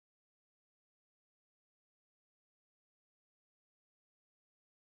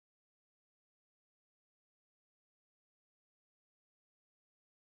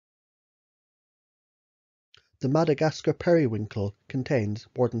The Madagascar periwinkle contains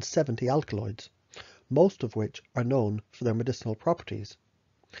more than 70 alkaloids, most of which are known for their medicinal properties.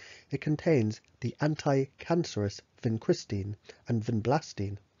 It contains the anti-cancerous vincristine and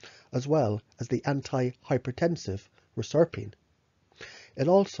vinblastine, as well as the anti-hypertensive reserpine. It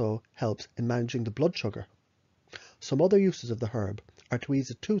also helps in managing the blood sugar. Some other uses of the herb are to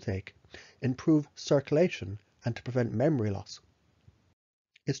ease a toothache, improve circulation, and to prevent memory loss.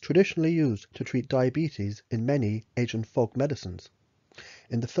 It's traditionally used to treat diabetes in many Asian folk medicines.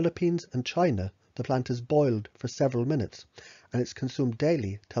 In the Philippines and China, the plant is boiled for several minutes, and it's consumed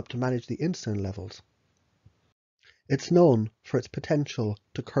daily to help to manage the insulin levels. It's known for its potential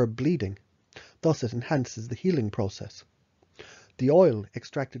to curb bleeding, thus it enhances the healing process. The oil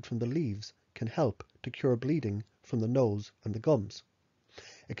extracted from the leaves can help to cure bleeding from the nose and the gums.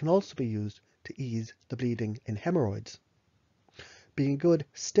 It can also be used to ease the bleeding in hemorrhoids. Being a good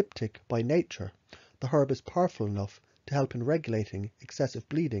styptic by nature, the herb is powerful enough to help in regulating excessive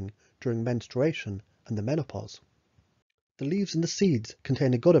bleeding during menstruation and the menopause. The leaves and the seeds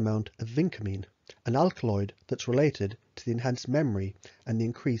contain a good amount of vincamine, an alkaloid that's related to the enhanced memory and the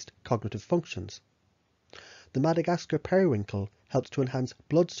increased cognitive functions. The Madagascar periwinkle helps to enhance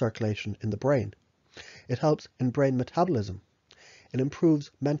blood circulation in the brain. It helps in brain metabolism. It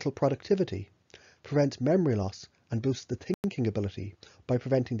improves mental productivity, prevents memory loss, and boosts the thinking ability by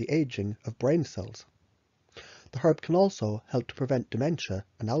preventing the aging of brain cells. The herb can also help to prevent dementia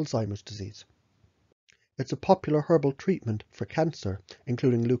and Alzheimer's disease. It's a popular herbal treatment for cancer,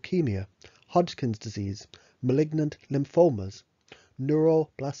 including leukemia, Hodgkin's disease, malignant lymphomas,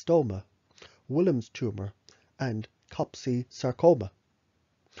 neuroblastoma, Willem's tumor, and Kaposi sarcoma.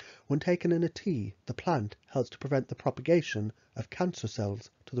 When taken in a tea, the plant helps to prevent the propagation of cancer cells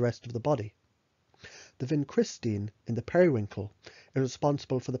to the rest of the body. The vincristine in the periwinkle is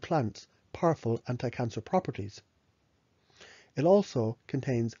responsible for the plant's powerful anti-cancer properties. It also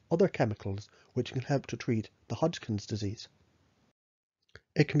contains other chemicals which can help to treat the Hodgkin's disease.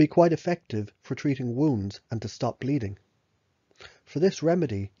 It can be quite effective for treating wounds and to stop bleeding. For this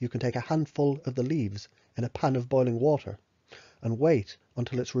remedy, you can take a handful of the leaves in a pan of boiling water and wait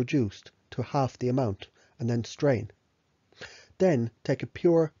until it's reduced to half the amount and then strain. Then take a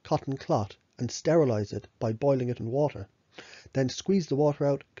pure cotton cloth and sterilize it by boiling it in water. Then squeeze the water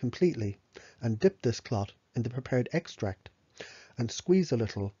out completely and dip this cloth in the prepared extract and squeeze a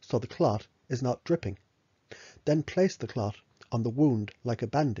little so the cloth is not dripping. Then place the cloth on the wound like a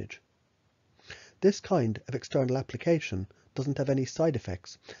bandage. This kind of external application doesn't have any side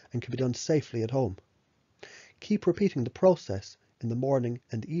effects and can be done safely at home. Keep repeating the process in the morning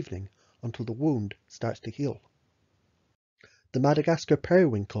and evening until the wound starts to heal. The Madagascar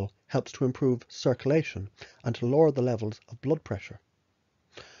periwinkle helps to improve circulation and to lower the levels of blood pressure.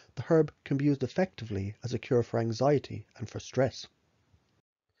 The herb can be used effectively as a cure for anxiety and for stress.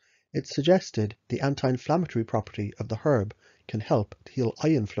 It's suggested the anti-inflammatory property of the herb can help to heal eye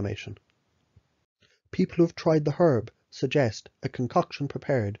inflammation. People who have tried the herb suggest a concoction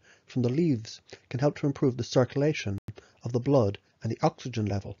prepared from the leaves can help to improve the circulation of the blood and the oxygen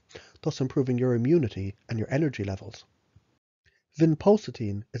level, thus improving your immunity and your energy levels.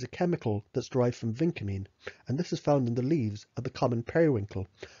 Vinpocetine is a chemical that's derived from vincamine, and this is found in the leaves of the common periwinkle,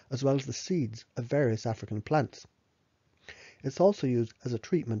 as well as the seeds of various African plants. It's also used as a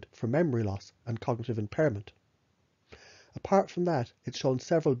treatment for memory loss and cognitive impairment. Apart from that, it's shown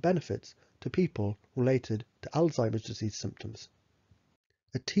several benefits to people related to Alzheimer's disease symptoms.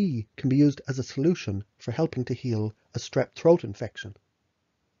 A tea can be used as a solution for helping to heal a strep throat infection.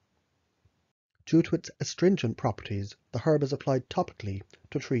 Due to its astringent properties, the herb is applied topically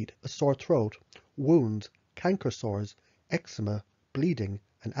to treat a sore throat, wounds, canker sores, eczema, bleeding,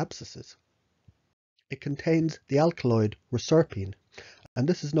 and abscesses. It contains the alkaloid reserpine, and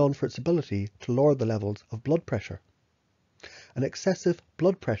this is known for its ability to lower the levels of blood pressure. An excessive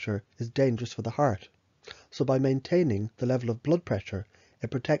blood pressure is dangerous for the heart, so by maintaining the level of blood pressure,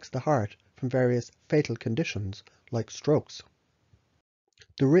 it protects the heart from various fatal conditions like strokes.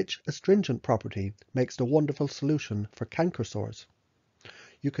 The rich astringent property makes it a wonderful solution for canker sores.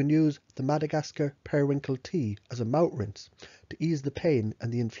 You can use the Madagascar periwinkle tea as a mouth rinse to ease the pain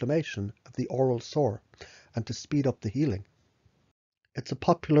and the inflammation of the oral sore and to speed up the healing. It's a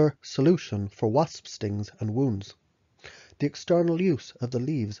popular solution for wasp stings and wounds. The external use of the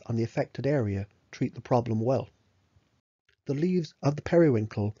leaves on the affected area treat the problem well. The leaves of the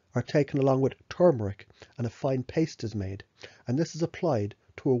periwinkle are taken along with turmeric and a fine paste is made, and this is applied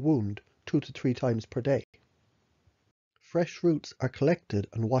to a wound 2 to 3 times per day. Fresh roots are collected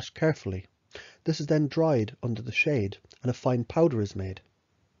and washed carefully. This is then dried under the shade and a fine powder is made.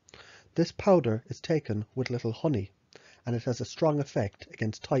 This powder is taken with little honey, and it has a strong effect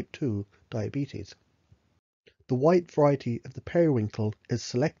against type 2 diabetes. The white variety of the periwinkle is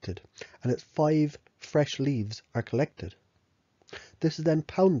selected, and its 5 fresh leaves are collected. This is then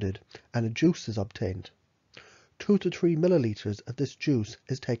pounded and a juice is obtained. 2 to 3 milliliters of this juice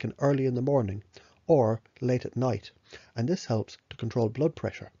is taken early in the morning or late at night, and this helps to control blood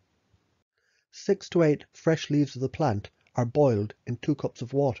pressure. 6 to 8 fresh leaves of the plant are boiled in 2 cups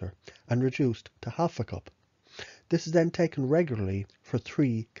of water and reduced to half a cup. This is then taken regularly for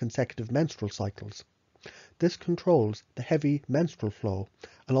 3 consecutive menstrual cycles. This controls the heavy menstrual flow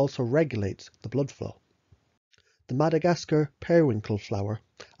and also regulates the blood flow. The Madagascar periwinkle flower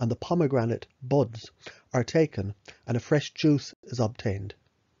and the pomegranate buds are taken and a fresh juice is obtained,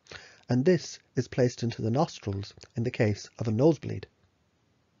 and this is placed into the nostrils in the case of a nosebleed.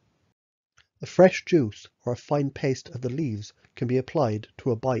 The fresh juice or a fine paste of the leaves can be applied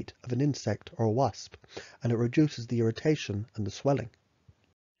to a bite of an insect or a wasp, and it reduces the irritation and the swelling.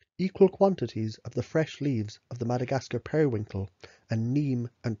 Equal quantities of the fresh leaves of the Madagascar periwinkle and neem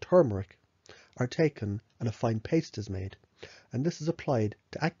and turmeric are taken and a fine paste is made, and this is applied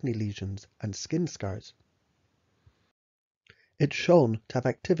to acne lesions and skin scars. It's shown to have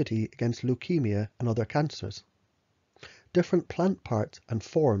activity against leukemia and other cancers. Different plant parts and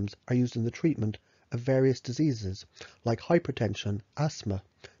forms are used in the treatment of various diseases like hypertension, asthma,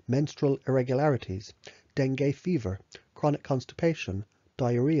 menstrual irregularities, dengue fever, chronic constipation,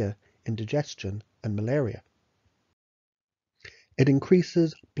 diarrhea, indigestion, and malaria. It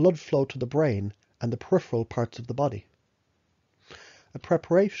increases blood flow to the brain and the peripheral parts of the body. A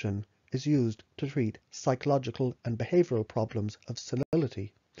preparation is used to treat psychological and behavioral problems of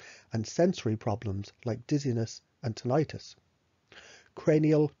senility and sensory problems like dizziness and tinnitus,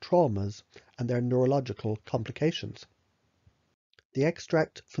 cranial traumas and their neurological complications. The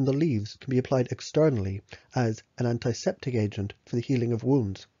extract from the leaves can be applied externally as an antiseptic agent for the healing of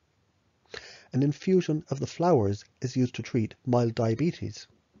wounds. An infusion of the flowers is used to treat mild diabetes.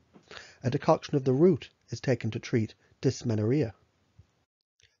 A decoction of the root is taken to treat dysmenorrhea.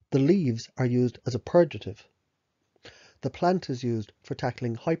 The leaves are used as a purgative. The plant is used for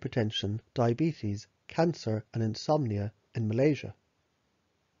tackling hypertension, diabetes, cancer, and insomnia in Malaysia.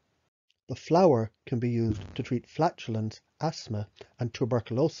 The flower can be used to treat flatulence, asthma, and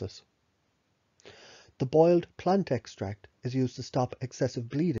tuberculosis. The boiled plant extract is used to stop excessive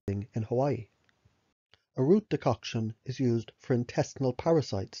bleeding in Hawaii. A root decoction is used for intestinal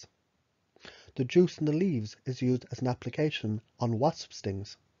parasites. The juice in the leaves is used as an application on wasp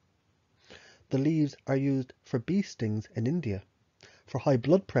stings. The leaves are used for bee stings in India, for high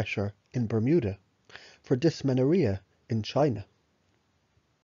blood pressure in Bermuda, for dysmenorrhea in China.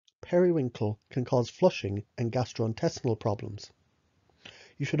 Periwinkle can cause flushing and gastrointestinal problems.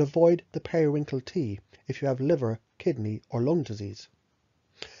 You should avoid the periwinkle tea if you have liver, kidney, or lung disease.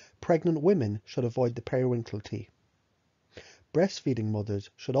 Pregnant women should avoid the periwinkle tea. Breastfeeding mothers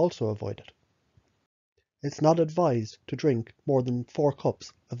should also avoid it. It's not advised to drink more than 4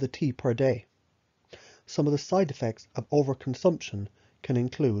 cups of the tea per day. Some of the side effects of overconsumption can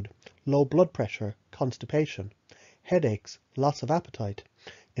include low blood pressure, constipation, headaches, loss of appetite,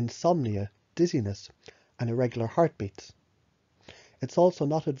 insomnia, dizziness, and irregular heartbeats. It's also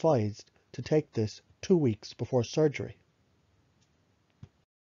not advised to take this 2 weeks before surgery.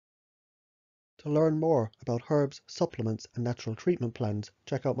 To learn more about herbs, supplements, and natural treatment plans,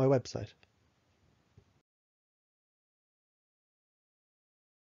 check out my website.